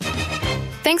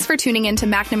Thanks for tuning in to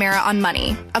McNamara on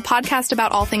Money, a podcast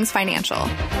about all things financial.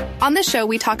 On this show,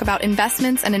 we talk about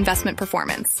investments and investment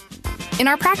performance. In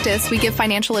our practice, we give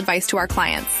financial advice to our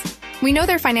clients. We know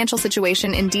their financial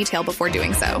situation in detail before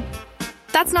doing so.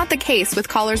 That's not the case with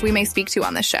callers we may speak to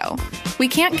on this show. We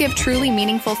can't give truly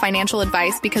meaningful financial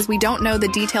advice because we don't know the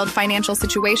detailed financial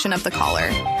situation of the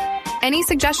caller. Any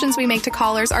suggestions we make to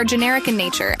callers are generic in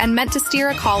nature and meant to steer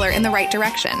a caller in the right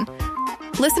direction.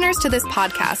 Listeners to this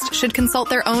podcast should consult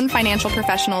their own financial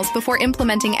professionals before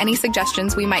implementing any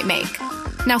suggestions we might make.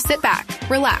 Now sit back,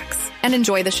 relax, and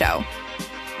enjoy the show.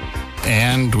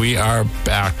 And we are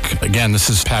back. Again, this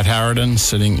is Pat Haraden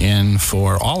sitting in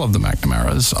for all of the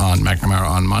McNamaras on McNamara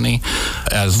on Money.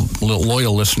 As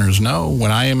loyal listeners know, when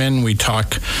I am in, we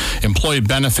talk employee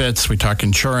benefits, we talk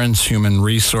insurance, human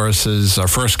resources. Our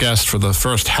first guest for the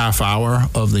first half hour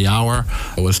of the hour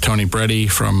was Tony Brady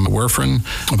from Werfren,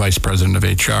 Vice President of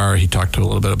HR. He talked a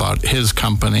little bit about his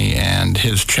company and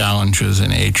his challenges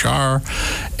in HR.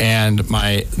 And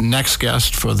my next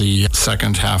guest for the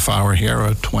second half hour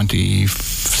here,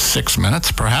 26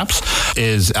 minutes perhaps,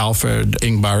 is Alfred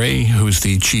Ingbari, who's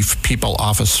the Chief People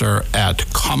Officer at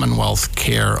Commonwealth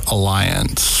Care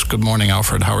Alliance. Good morning,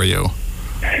 Alfred. How are you?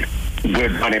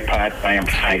 Good morning, Pat. I am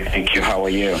fine. Thank you. How are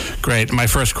you? Great. My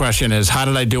first question is, how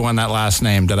did I do on that last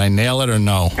name? Did I nail it or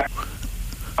no?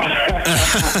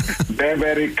 They're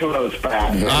very close,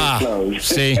 Pat. Very close.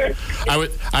 See,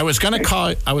 I was going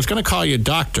to call you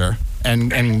doctor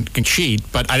and cheat,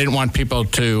 but I didn't want people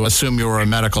to assume you were a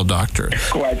medical doctor.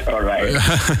 Quite all right.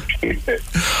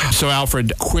 So,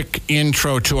 Alfred, quick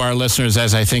intro to our listeners,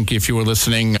 as I think if you were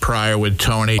listening prior with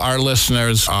Tony, our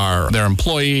listeners are their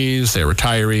employees, they're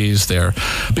retirees, they're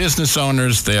business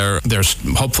owners, they're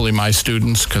hopefully my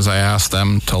students because I asked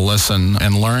them to listen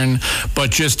and learn. But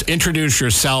just introduce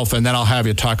yourself, and then I'll have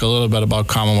you talk a little bit about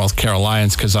Commonwealth Care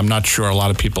Alliance because I'm not sure a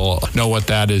lot of people know what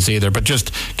that is either. But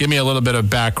just give me a little bit of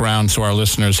background so our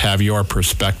listeners have your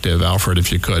perspective, Alfred,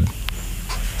 if you could.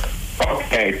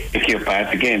 Okay, thank you,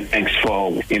 Pat. Again, thanks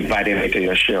for inviting me to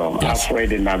your show. Yes.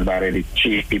 Alfred Ingbari, the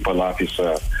Chief People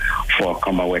Officer for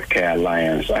Commonwealth Care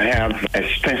Alliance. I have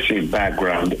extensive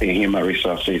background in human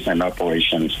resources and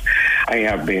operations. I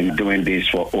have been doing this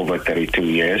for over 32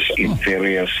 years in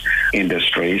various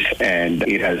industries, and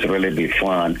it has really been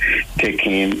fun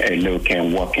taking a look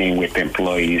and working with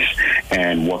employees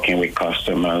and working with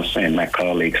customers and my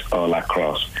colleagues all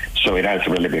across. So it has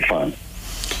really been fun.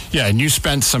 Yeah, and you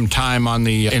spent some time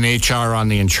in HR on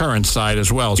the insurance side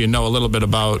as well. So you know a little bit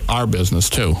about our business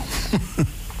too.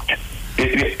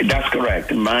 That's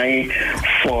correct. My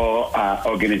four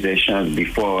organizations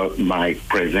before my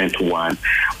present one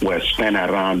were spent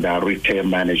around retail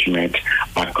management,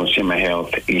 consumer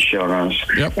health, insurance,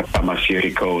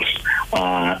 pharmaceuticals,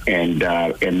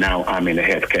 and now I'm in the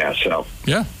healthcare. So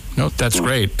yeah. No, that's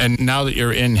great. And now that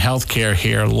you're in healthcare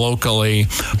here locally,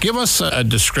 give us a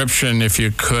description, if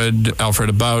you could, Alfred,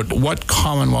 about what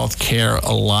Commonwealth Care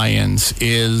Alliance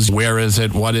is, where is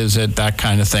it, what is it, that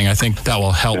kind of thing. I think that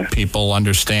will help people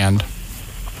understand.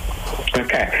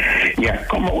 Okay. Yeah,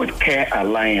 Commonwealth Care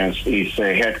Alliance is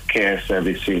a healthcare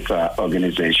services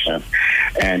organization,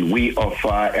 and we offer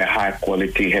a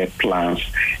high-quality health plans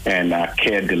and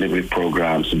care delivery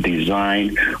programs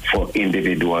designed for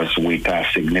individuals with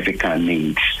significant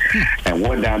needs. And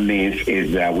what that means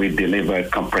is that we deliver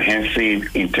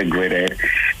comprehensive, integrated,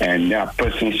 and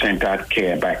person-centered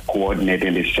care by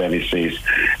coordinating the services,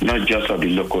 not just of the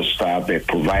local staff, but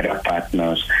provider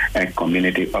partners and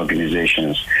community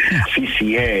organizations.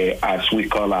 CCA, as we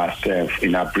call ourselves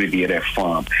in abbreviated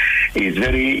form, is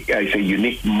a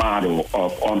unique model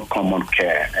of uncommon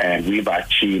care, and we've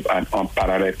achieved an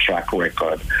unparalleled track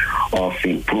record of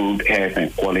improved health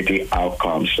and quality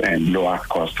outcomes and lower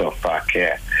cost of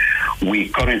care. We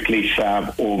currently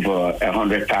serve over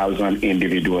 100,000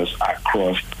 individuals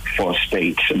across 4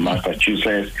 states: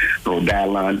 Massachusetts, Rhode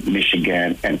Island,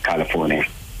 Michigan, and California.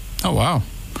 Oh, wow.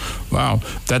 Wow.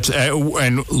 That's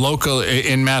and local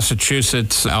in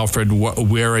Massachusetts, Alfred,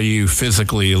 where are you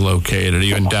physically located? Are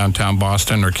you in downtown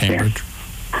Boston or Cambridge?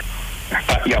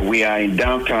 We are in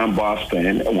downtown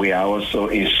Boston. We are also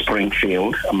in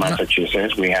Springfield,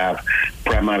 Massachusetts. We have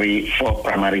 4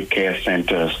 primary care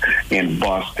centers in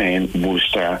Boston,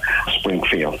 Worcester,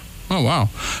 Springfield. Oh, wow.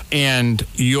 And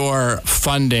your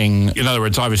funding, in other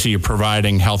words, obviously you're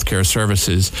providing healthcare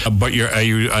services, but are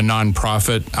you a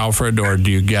nonprofit, Alfred, or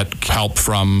do you get help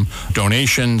from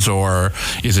donations, or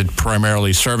is it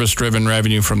primarily service-driven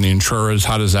revenue from the insurers?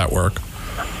 How does that work?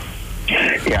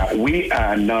 Yeah, we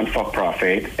are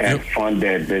non-for-profit and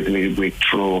funded basically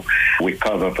through, we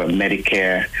cover for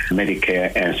Medicare,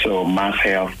 and so Mass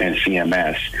Health and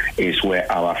CMS is where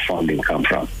our funding comes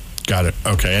from. Got it.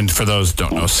 Okay. And for those who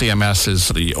don't know, CMS is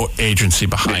the agency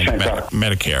behind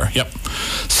Medicare. Yep.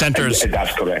 Centers.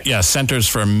 That's correct. Yeah, Centers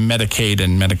for Medicaid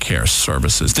and Medicare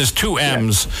Services. There's two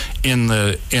M's in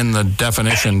the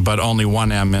definition, but only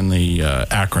one M in the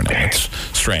acronym. It's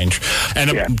strange.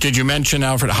 And did you mention,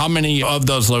 Alfred, how many of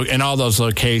those in all those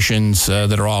locations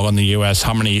that are all in the U.S.,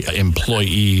 how many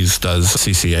employees does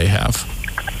CCA have?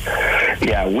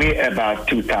 Yeah, we're about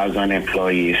 2,000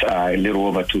 employees, a little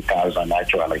over 2,000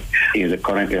 actually, is the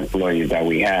current employees that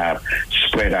we have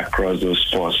spread across those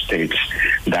 4 states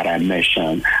that I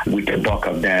mentioned, with the bulk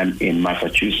of them in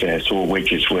Massachusetts,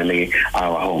 which is really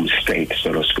our home state,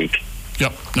 so to speak.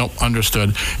 Yep. Nope.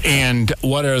 Understood. And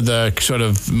what are the sort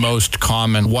of most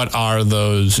common, what are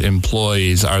those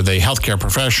employees? Are they healthcare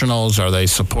professionals? Are they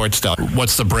support staff?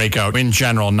 What's the breakout in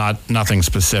general, nothing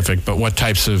specific, but what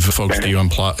types of folks do you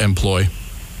employ?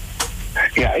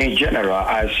 Yeah, in general,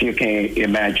 as you can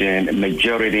imagine, the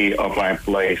majority of our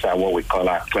employees are what we call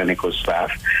our clinical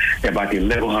staff. About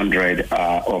 1,100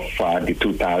 of the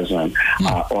 2,000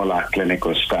 are all our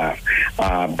clinical staff,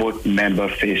 both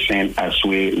member-facing, as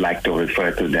we like to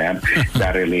refer to them,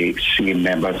 that really see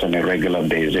members on a regular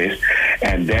basis,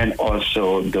 and then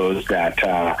also those that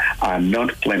are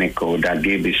non-clinical that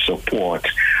give the support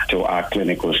to our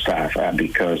clinical staff,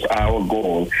 because our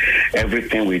goal,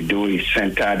 everything we do is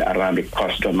centered around the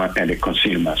customer and the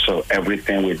consumer. So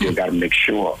everything we do got to make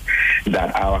sure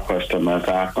that our customers,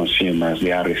 our consumers,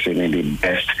 they are receiving the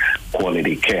best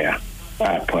quality care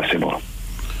possible.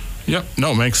 Yep.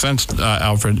 No, makes sense,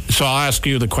 Alfred. So I'll ask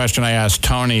you the question I asked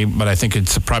Tony, but I think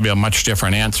it's probably a much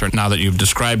different answer now that you've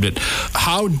described it.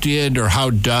 How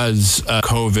does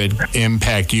COVID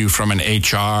impact you from an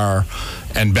HR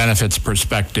and benefits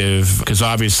perspective? Because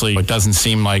obviously it doesn't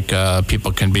seem like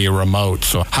people can be remote.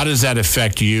 So how does that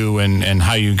affect you and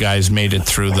how you guys made it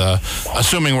through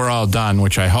assuming we're all done,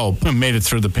 which I hope, made it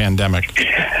through the pandemic?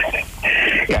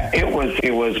 Yeah, it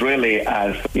was really,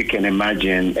 as you can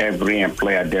imagine, every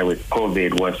employer there with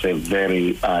COVID was a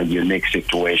very unique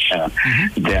situation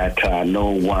that no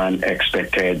one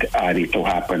expected it to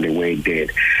happen the way it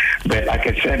did. But like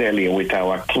I said earlier, with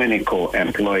our clinical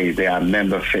employees, they are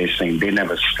member-facing. They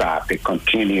never stop. They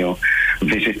continue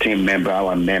visiting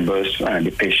our members and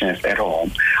the patients at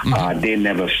home. They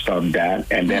never stopped that.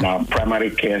 And then our primary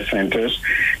care centers,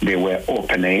 they were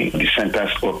opening. The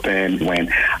centers opened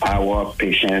when our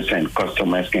patients and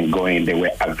customers can go in. They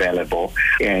were available.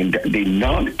 And the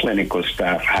non-clinical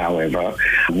staff, however,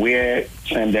 we're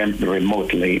send them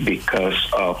remotely because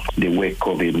of the way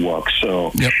COVID works.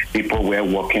 So people were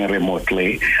working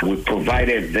remotely. We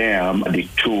provided them the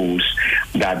tools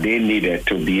that they needed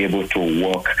to be able to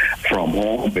work from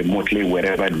home remotely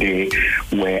wherever they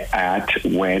were at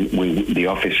when the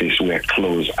offices were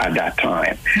closed at that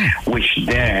time, which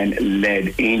then led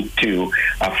into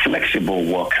a flexible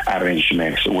work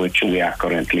arrangements, which we are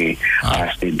currently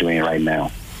still doing right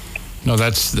now. No,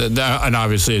 and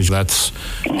obviously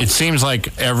it seems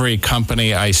like every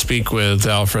company I speak with,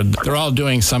 Alfred, they're all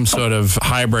doing some sort of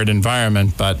hybrid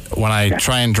environment, but when I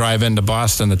try and drive into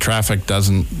Boston, the traffic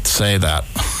doesn't say that.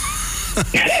 If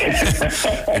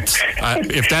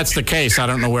that's the case, I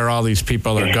don't know where all these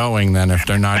people are going then if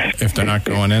they're not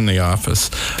going in the office,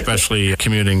 especially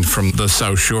commuting from the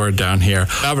South Shore down here.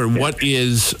 Albert, what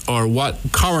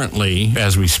currently,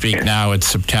 as we speak now, it's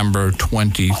September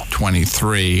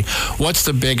 2023, what's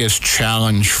the biggest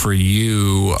challenge for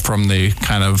you from the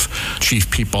kind of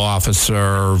chief people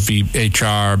officer,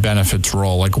 HR benefits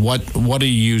role? Like what do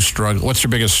you struggle? What's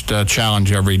your biggest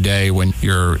challenge every day when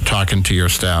you're talking to your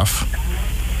staff?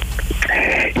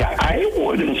 Yeah, I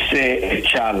wouldn't say a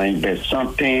challenge, but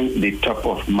something the top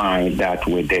of mind that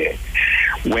we did.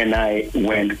 When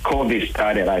COVID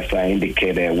started, as I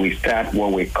indicated, we start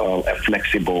what we call a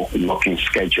flexible working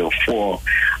schedule for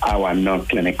our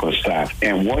non-clinical staff.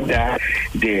 And what that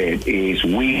did is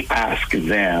we asked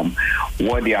them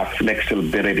what their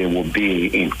flexibility would be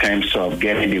in terms of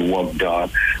getting the work done,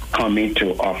 coming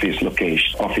to office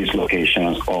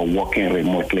locations or working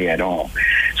remotely at home.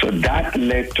 So that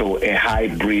led to a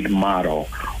hybrid model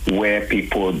where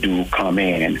people do come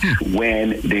in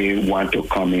when they want to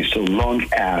come in, so long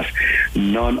as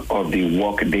none of the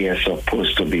work they are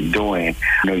supposed to be doing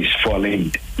is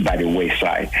falling by the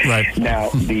wayside. Right. Now,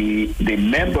 the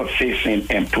member-facing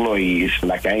employees,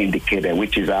 like I indicated,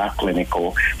 which is our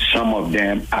clinical, some of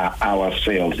them are our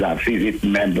sales that visit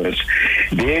members.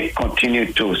 They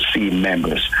continue to see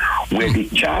members. Where the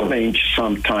challenge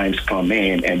sometimes come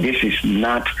in, and this is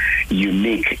not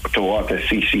unique to us at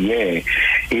CCA,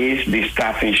 is the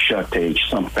staffing shortage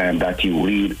sometimes that you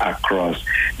read across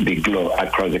the globe,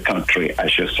 across the country, I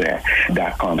should say,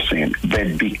 that comes in.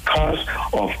 But because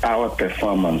of our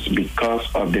performance, because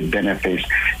of the benefits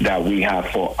that we have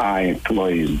for our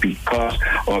employees, because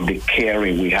of the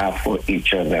caring we have for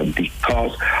each other,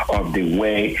 because of the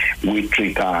way we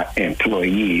treat our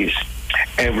employees,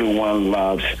 everyone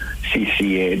loves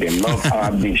CCA. They love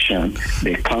our mission.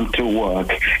 They come to work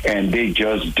and they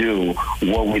just do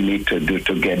what we need to do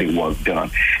to get the work done.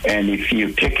 And if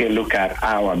you take a look at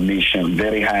our mission,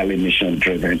 very highly mission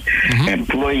driven,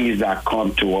 employees that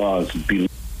come to us believe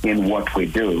in what we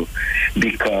do,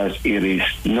 because it is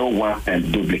no one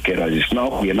can duplicate us.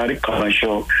 We're not a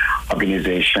commercial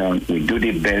organization. We do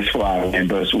the best for our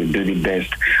members. We do the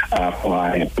best for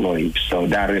our employees. So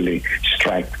that really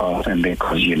strikes us and makes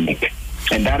us unique.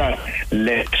 And that has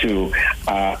led to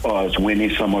us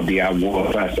winning some of the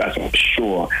awards, as I'm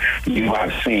sure you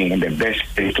have seen, the best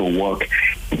place to work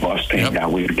in Boston that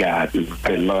we've got. We've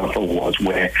got a lot of awards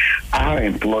where our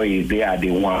employees, they are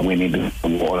the one winning the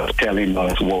awards, telling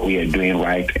us what we are doing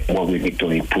right, what we need to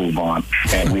improve on,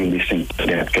 and we listen to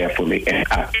them carefully and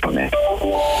act on it.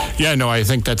 Yeah, no, I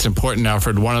think that's important,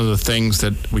 Alfred. One of the things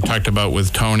that we talked about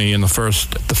with Tony in the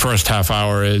first half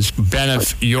hour is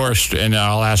and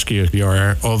I'll ask you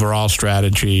your overall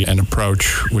strategy and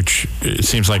approach, which it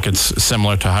seems like it's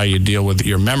similar to how you deal with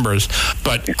your members.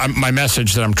 But my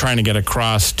message that I'm trying to get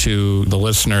across to the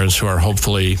listeners who are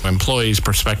hopefully employees,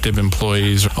 prospective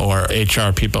employees, or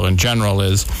HR people in general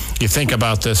is you think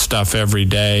about this stuff every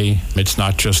day. It's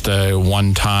not just a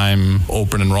one-time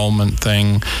open enrollment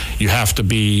thing. You have to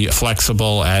be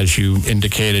flexible, as you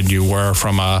indicated you were,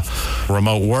 from a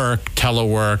remote work,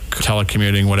 telework,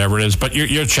 telecommuting, whatever it is. But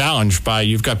you're challenged by,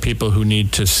 you've got people who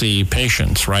need to see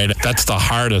patients, right? That's the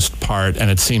hardest part,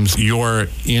 and it seems your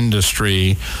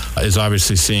industry is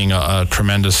obviously seeing a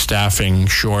tremendous staffing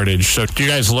shortage. So do you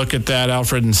guys look at that,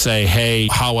 Alfred, and say, hey,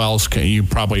 how else can you,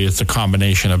 probably it's a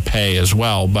combination of pay as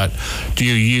well, but do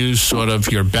you use sort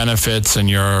of your benefits and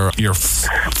your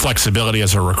flexibility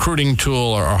as a recruiting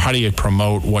tool, or how do you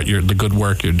promote the good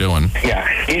work you're doing? Yeah,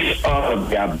 it's all of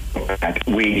that.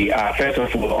 We are first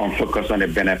of all focus on the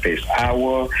benefits.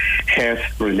 Our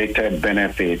health-related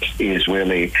benefits is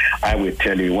really, I would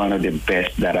tell you, one of the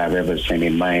best that I've ever seen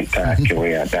in my entire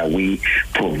career that we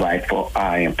provide for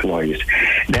our employees.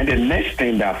 Then the next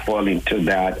thing that falls into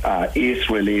that is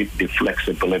really the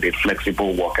flexibility,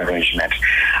 flexible work arrangements.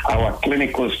 Our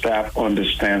clinical staff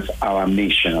understands our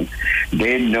mission.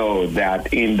 They know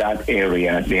that in that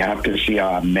area they have to see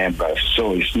our members.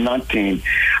 So it's nothing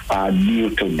new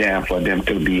to them for them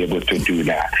to be able to do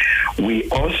that. We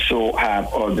also have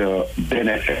other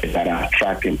benefits that are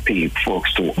attracting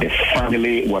folks to the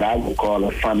family, what I would call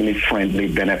a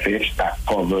family-friendly benefits that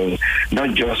covers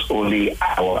not just only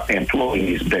our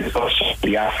employees, but also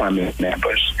our family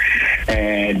members.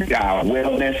 And our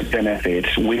wellness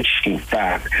benefits, which in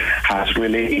fact has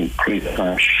really increased,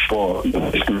 I'm sure the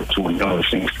listeners will know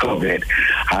since COVID,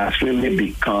 has really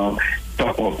become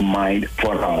top of mind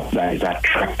for us, that is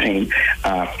attracting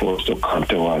folks to come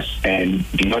to us. And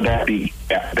the other big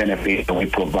benefit that we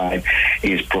provide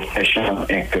is professional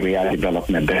and career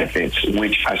development benefits,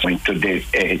 which, as in today's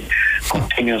age,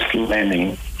 continuous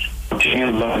learning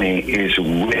is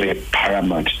really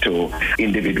paramount to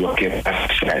individual career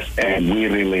success, and we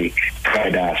really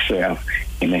pride ourselves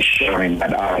in ensuring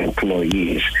that our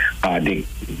employees are the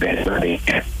best that they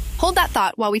can. Hold that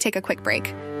thought while we take a quick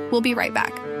break. We'll be right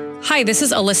back. Hi, this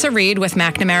is Alyssa Reed with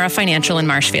McNamara Financial in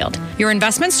Marshfield. Your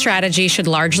investment strategy should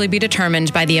largely be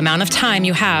determined by the amount of time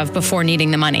you have before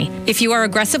needing the money. If you are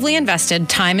aggressively invested,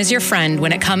 time is your friend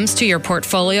when it comes to your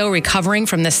portfolio recovering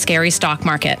from this scary stock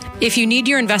market. If you need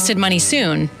your invested money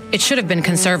soon, it should have been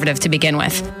conservative to begin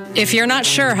with. If you're not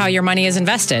sure how your money is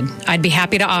invested, I'd be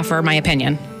happy to offer my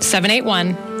opinion.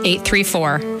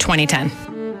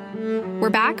 781-834-2010.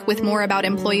 We're back with more about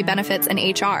employee benefits and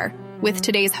HR with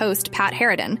today's host, Pat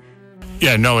Haraden.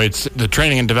 Yeah, no, it's the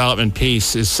training and development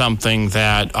piece is something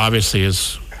that obviously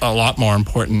is a lot more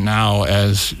important now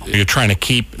as you're trying to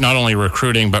keep not only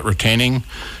recruiting but retaining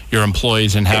your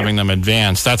employees and having them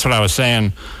advance. That's what I was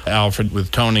saying, Alfred,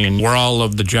 with Tony. And we're all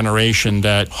of the generation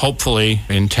that hopefully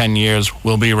in 10 years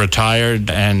will be retired,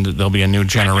 and there'll be a new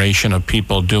generation of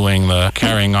people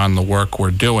carrying on the work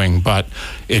we're doing. But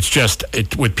it's just,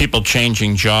 with people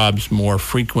changing jobs more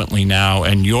frequently now,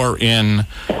 and you're in,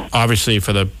 obviously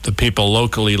for the people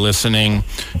locally listening,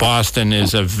 Boston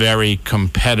is a very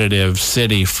competitive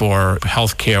city for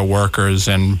healthcare workers,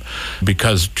 and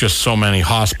because just so many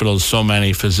hospitals, so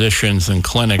many physicians and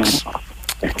clinics,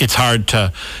 it's hard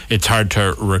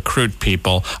to recruit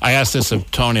people. I asked this of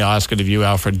Tony. I'll ask it of you,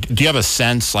 Alfred. Do you have a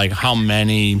sense, like, how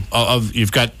many of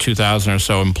you've got 2,000 or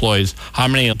so employees? How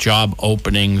many job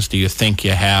openings do you think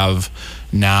you have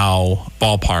now,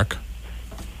 ballpark?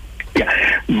 Yeah,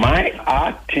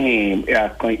 our team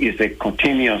is a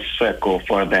continuous circle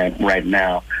for them right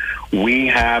now. We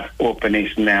have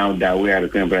openings now that we are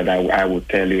looking at. I will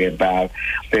tell you about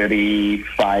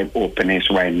 35 openings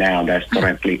right now that's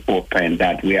currently open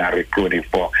that we are recruiting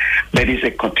for. But it's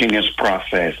a continuous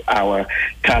process. Our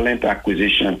talent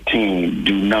acquisition team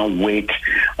do not wait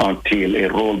until a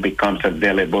role becomes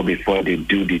available before they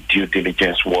do the due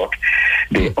diligence work.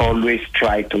 They always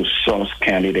try to source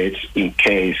candidates in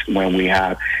case when we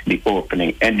have the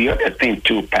opening. And the other thing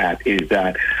too, Pat, is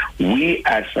that we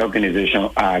as an organization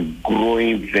are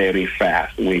growing very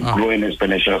fast. We're growing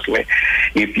exponentially.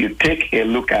 If you take a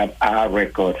look at our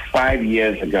record 5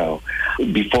 years ago,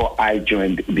 before I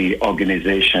joined the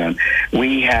organization,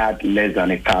 we had less than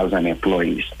 1,000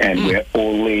 employees, and we're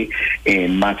only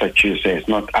in Massachusetts,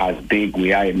 not as big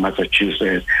we are in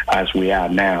Massachusetts as we are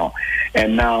now.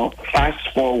 And now,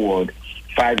 fast forward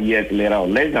 5 years later, or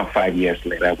less than 5 years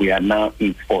later, we are now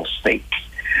in 4 states.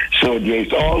 So there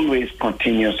is always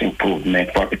continuous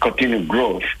improvement, for continued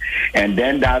growth. And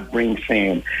then that brings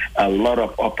in a lot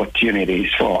of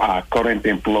opportunities for our current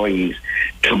employees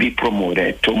to be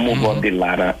promoted, to move up the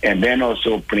ladder, and then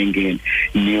also bring in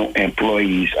new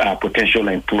employees, potential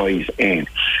employees in.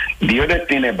 The other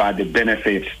thing about the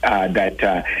benefits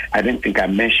that I didn't think I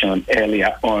mentioned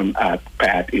earlier on,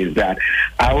 Pat, is that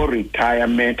our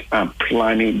retirement and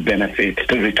planning benefits,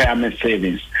 the retirement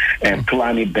savings and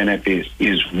planning benefits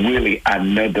is really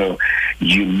another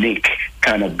unique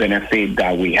kind of benefit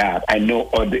that we have. I know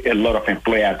a lot of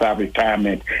employers have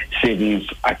retirement savings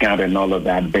account and all of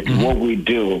that, but what we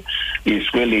do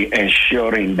is really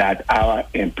ensuring that our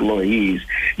employees,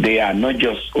 they are not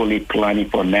just only planning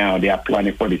for now, they are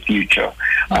planning for the future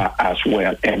as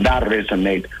well. And that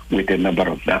resonates with a number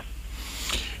of them.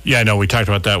 Yeah, I know. We talked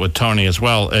about that with Tony as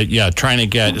well. Trying to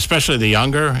get, especially the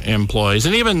younger employees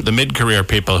and even the mid-career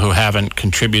people who haven't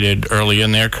contributed early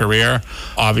in their career.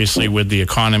 Obviously, with the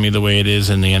economy the way it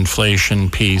is and the inflation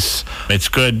piece, it's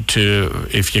good to,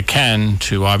 if you can,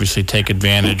 to obviously take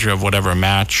advantage of whatever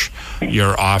match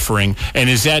you're offering.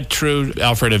 And is that true,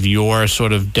 Alfred, of your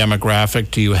sort of demographic?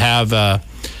 Do you have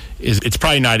it's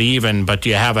probably not even, but do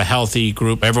you have a healthy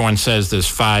group? Everyone says there's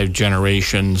 5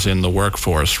 generations in the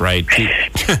workforce, right?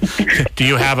 Do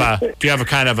you have a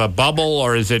kind of a bubble,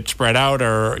 or is it spread out,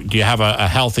 or do you have a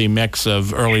healthy mix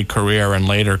of early career and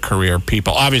later career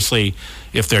people? Obviously,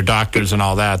 if they're doctors and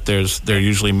all that, they're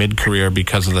usually mid-career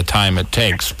because of the time it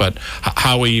takes. But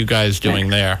how are you guys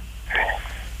doing there?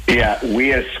 Yeah,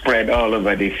 we are spread all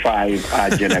over the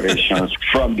 5 generations,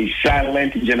 from the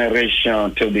silent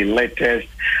generation to the latest.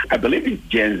 I believe it's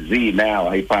Gen Z now,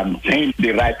 if I'm saying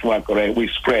the right one correct. We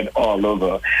spread all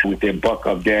over with a bulk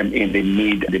of them in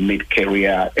the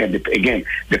mid-career, and again,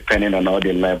 depending on all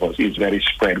the levels, it's very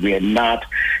spread. We are not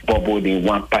bubbled in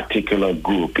one particular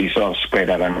group. It's all spread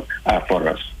around for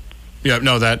us. Yeah,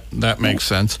 no, that makes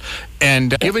sense.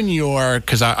 And given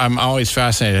because I'm always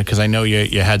fascinated, because I know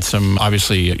you had some,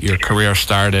 obviously your career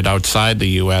started outside the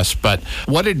U.S., but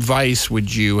what advice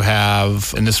would you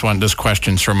have, and this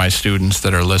question's for my students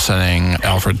that are listening,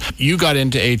 Alfred, you got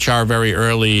into HR very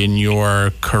early in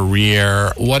your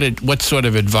career. What sort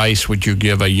of advice would you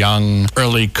give a young,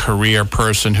 early career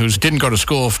person who didn't go to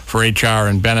school for HR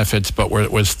and benefits, but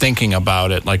was thinking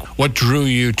about it? Like, what drew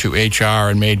you to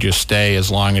HR and made you stay as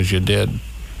long as you did?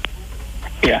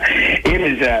 Yeah, it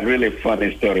is a really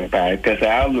funny story, because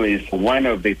one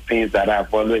of the things that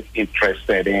I've always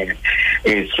interested in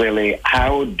is really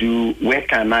how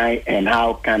can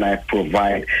I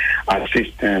provide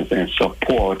assistance and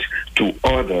support to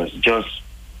others just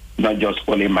not just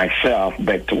only myself,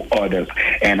 but to others?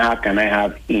 And how can I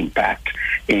have impact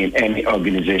in any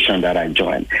organization that I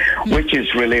join? Which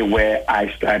is really where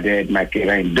I started my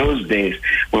career. In those days,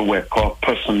 we were called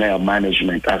personnel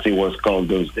management, as it was called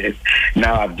those days.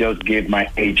 Now I've just gave my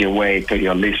age away to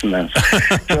your listeners.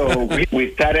 So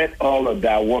we started all of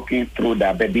that, working through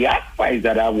that. But the advice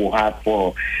that I will have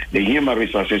for the human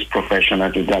resources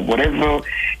professionals is that whatever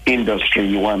industry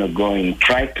you want to go in,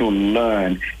 try to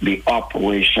learn the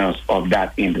operations of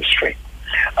that industry.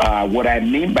 What I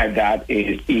mean by that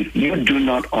is if you do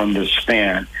not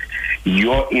understand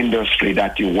your industry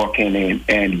that you're working in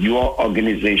and your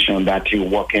organization that you're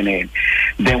working in,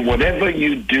 then whatever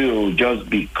you do just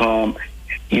become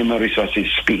human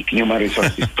resources speak, human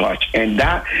resources touch. And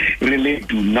that really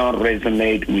do not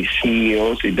resonate with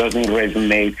CEOs. It doesn't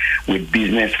resonate with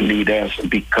business leaders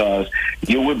because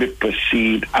you will be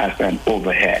perceived as an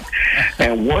overhead.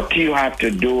 And what you have to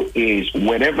do is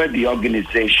whatever the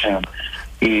organization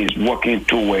is working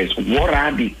towards, what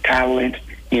are the talent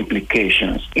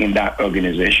implications in that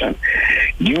organization?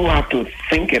 You have to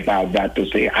think about that to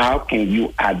say, how can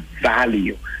you add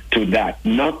value to that?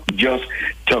 Not just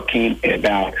talking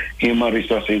about human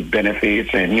resources benefits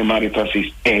and human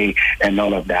resources pay and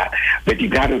all of that, but you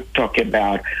got to talk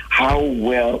about how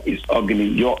well is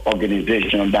your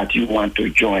organization that you want to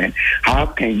join. How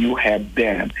can you help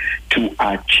them to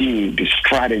achieve the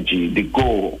strategy, the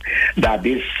goal that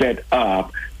they set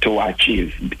up to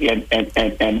achieve, and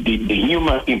the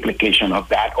human implication of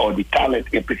that, or the talent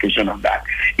implication of that,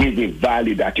 is the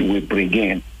value that you will bring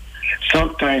in.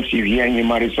 Sometimes you hear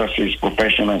human resources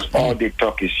professionals, all they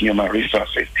talk is human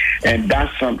resources, and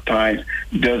that sometimes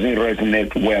doesn't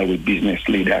resonate well with business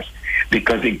leaders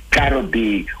because it gotta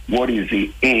be what is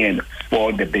the end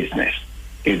for the business,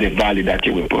 is the value that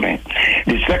you will put in.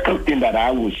 The second thing that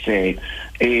I would say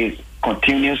is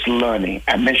continuous learning.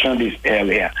 I mentioned this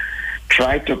earlier.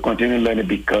 Try to continue learning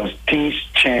because things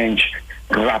change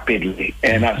rapidly,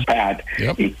 and as that,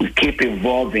 it will keep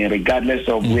evolving regardless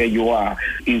of where you are.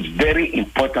 It's very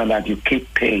important that you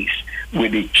keep pace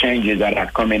with the changes that are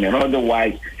coming, and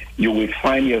otherwise you will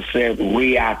find yourself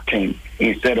reacting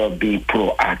instead of being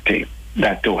proactive.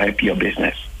 That to help your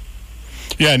business.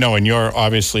 Yeah, no, and you're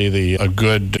obviously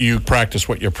you practice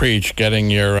what you preach, getting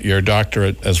your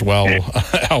doctorate as well,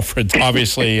 Alfred.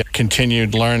 Obviously,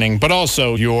 continued learning, but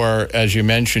also as you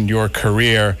mentioned, your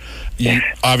career.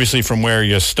 Obviously, from where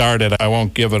you started, I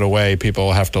won't give it away. People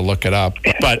will have to look it up.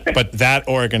 But that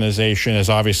organization is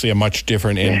obviously a much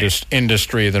different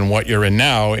industry than what you're in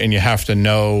now, and you have to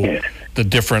know the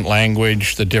different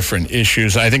language, the different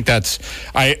issues. I think as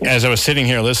I was sitting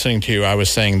here listening to you, I was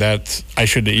saying that I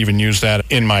should even use that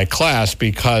in my class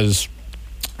because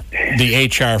the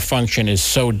HR function is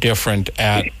so different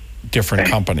at different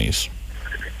companies.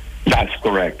 That's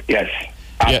correct, yes.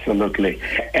 Absolutely.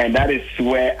 Yeah. And that is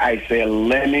where I say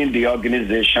learning the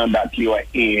organization that you are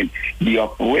in, the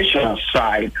operational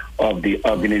side of the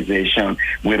organization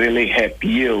will really help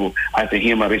you as a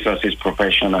human resources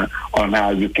professional on how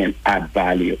you can add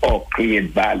value or create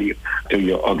value to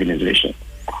your organization.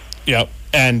 Yep.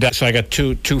 And so I got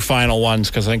two final ones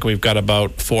because I think we've got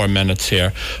about 4 minutes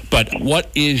here. But what's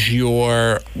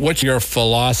your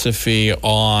philosophy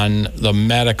on the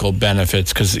medical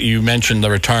benefits? Because you mentioned the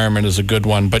retirement is a good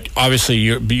one, but obviously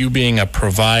you being a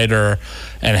provider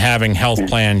and having health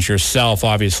plans yourself,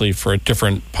 obviously for a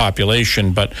different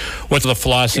population. But what's the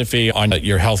philosophy on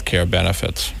your health care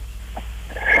benefits?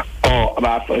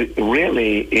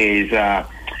 Really is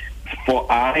for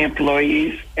our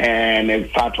employees and in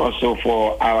fact also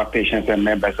for our patients and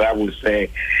members, I would say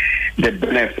the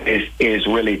benefit is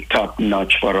really top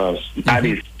notch for us. Mm-hmm. That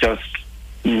is just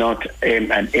not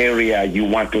an area you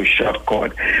want to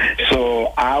shortcut.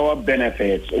 So our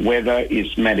benefits, whether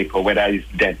it's medical, whether it's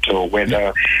dental,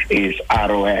 whether it's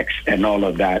ROX and all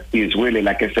of that, is really,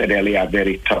 like I said earlier,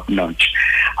 very top notch.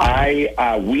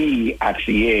 We at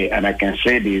CA, and I can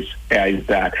say this, is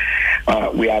that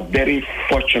we are very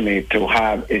fortunate to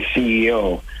have a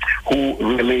CEO who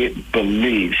really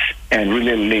believes and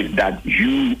really lives that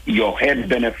your health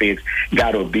benefits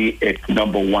got to be a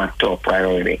number one top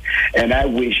priority. And I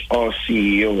wish all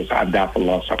CEOs have that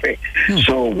philosophy.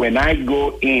 So when I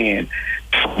go in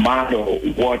to model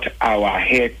what our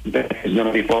health benefits is going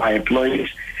to be for our employees,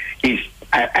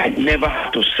 I never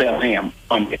have to sell him.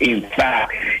 In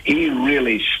fact, he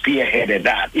really spearheaded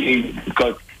that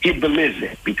because he believes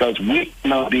it. Because we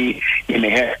cannot be in a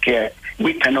healthcare.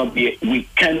 We cannot be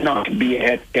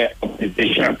a healthcare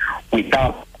organization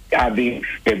without having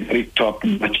a very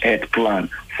top-notch health plan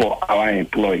for our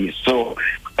employees. So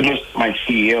close to my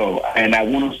CEO, and I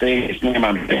won't say his name.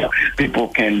 People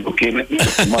can locate me.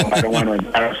 I don't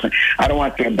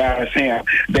want to embarrass him,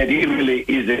 but he really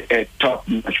is a top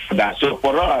notch for that. So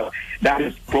for us, that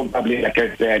is probably, like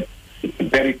I said,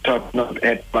 very top-notch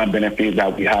health benefits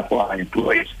that we have for our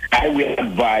employees. I will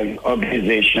advise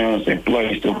organizations,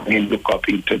 employees to really look up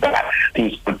into that.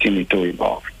 Things continue to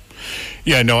evolve.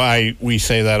 Yeah, no, we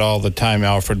say that all the time,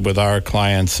 Alfred, with our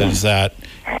clients, is that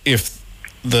if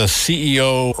the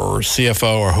CEO or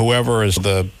CFO or whoever is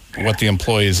what the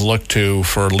employees look to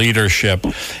for leadership,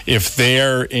 if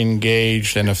they're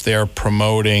engaged and if they're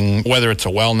promoting, whether it's a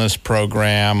wellness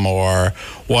program or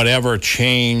whatever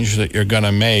change that you're going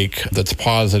to make that's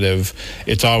positive,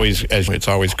 it's always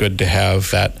good to have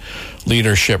that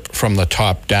leadership from the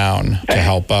top down to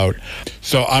help out.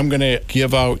 So I'm going to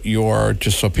give out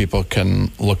just so people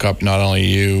can look up not only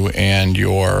you and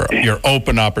your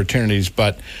open opportunities,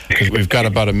 but because we've got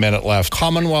about a minute left.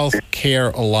 Commonwealth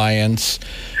Care Alliance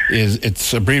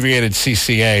it's abbreviated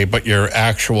CCA, but your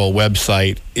actual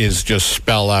website is just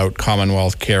spell out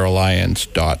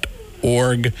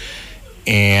commonwealthcarealliance.org.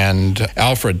 And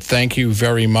Alfred, thank you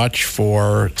very much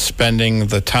for spending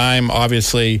the time.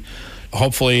 Obviously,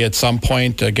 hopefully at some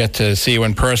point get to see you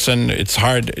in person. It's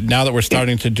hard now that we're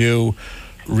starting to do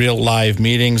real live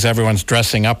meetings. Everyone's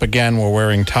dressing up again. We're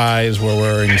wearing ties. We're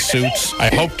wearing suits.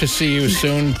 I hope to see you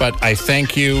soon, but I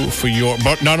thank you for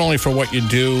but not only for what you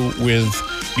do with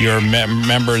your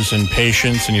members and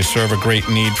patients, and you serve a great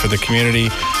need for the community.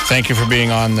 Thank you for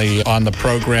being on the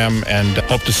program, and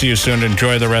hope to see you soon.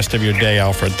 Enjoy the rest of your day,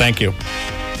 Alfred. Thank you.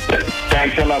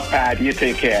 Thanks a lot, Pat. You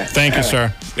take care. Thank you,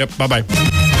 sir. Yep. Bye-bye.